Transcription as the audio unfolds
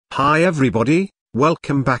Hi everybody,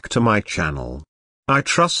 welcome back to my channel. I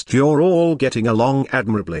trust you're all getting along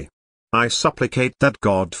admirably. I supplicate that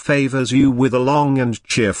God favors you with a long and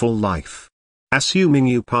cheerful life. Assuming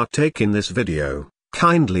you partake in this video,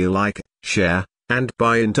 kindly like, share, and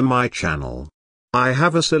buy into my channel. I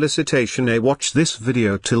have a solicitation: watch this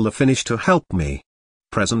video till the finish to help me.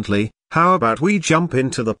 Presently, how about we jump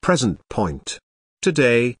into the present point?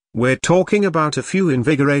 Today, we're talking about a few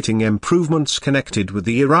invigorating improvements connected with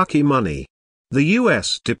the Iraqi money. The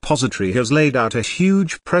US depository has laid out a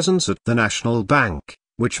huge presence at the National Bank,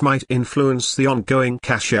 which might influence the ongoing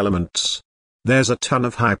cash elements. There's a ton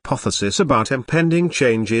of hypothesis about impending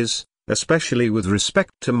changes, especially with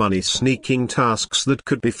respect to money sneaking tasks that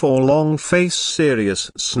could before long face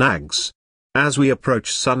serious snags. As we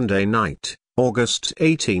approach Sunday night, August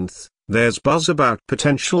 18th, there's buzz about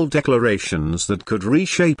potential declarations that could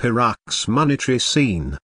reshape Iraq's monetary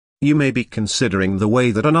scene. You may be considering the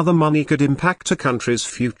way that another money could impact a country's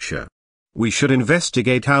future. We should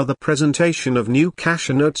investigate how the presentation of new cash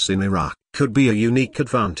notes in Iraq could be a unique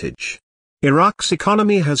advantage. Iraq's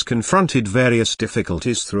economy has confronted various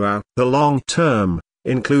difficulties throughout the long term,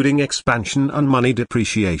 including expansion and money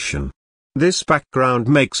depreciation. This background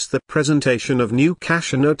makes the presentation of new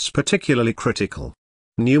cash notes particularly critical.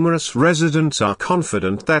 Numerous residents are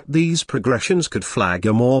confident that these progressions could flag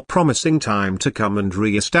a more promising time to come and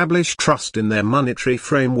re-establish trust in their monetary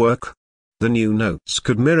framework. The new notes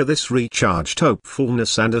could mirror this recharged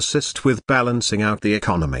hopefulness and assist with balancing out the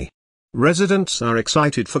economy. Residents are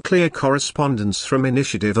excited for clear correspondence from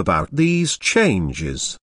initiative about these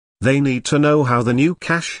changes. They need to know how the new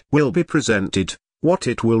cash will be presented, what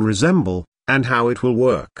it will resemble, and how it will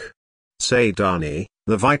work. Saidani,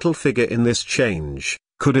 the vital figure in this change,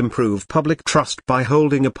 could improve public trust by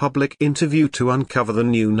holding a public interview to uncover the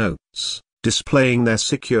new notes, displaying their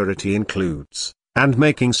security includes, and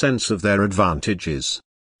making sense of their advantages.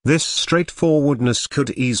 This straightforwardness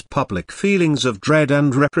could ease public feelings of dread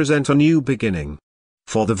and represent a new beginning.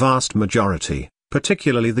 For the vast majority,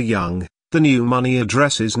 particularly the young, the new money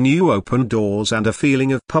addresses new open doors and a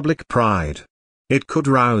feeling of public pride. It could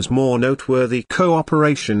rouse more noteworthy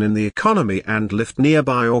cooperation in the economy and lift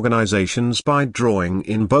nearby organizations by drawing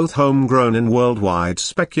in both homegrown and worldwide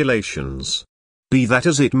speculations. Be that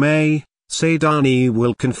as it may, Saidani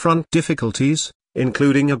will confront difficulties,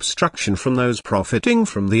 including obstruction from those profiting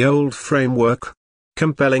from the old framework.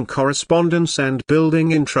 Compelling correspondence and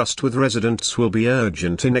building in trust with residents will be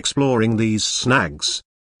urgent in exploring these snags.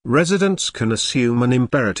 Residents can assume an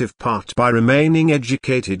imperative part by remaining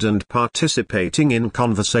educated and participating in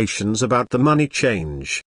conversations about the money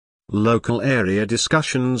change. Local area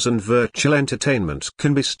discussions and virtual entertainment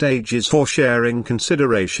can be stages for sharing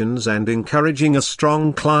considerations and encouraging a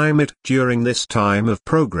strong climate during this time of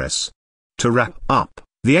progress. To wrap up,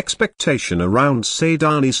 the expectation around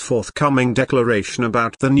Saidani's forthcoming declaration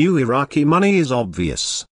about the new Iraqi money is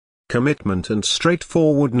obvious. Commitment and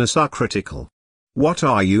straightforwardness are critical. What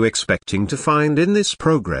are you expecting to find in this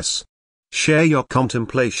progress? Share your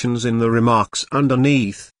contemplations in the remarks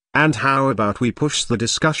underneath, and how about we push the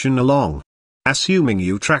discussion along? Assuming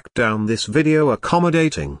you tracked down this video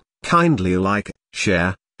accommodating, kindly like,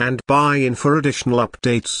 share, and buy in for additional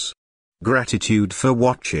updates. Gratitude for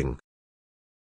watching.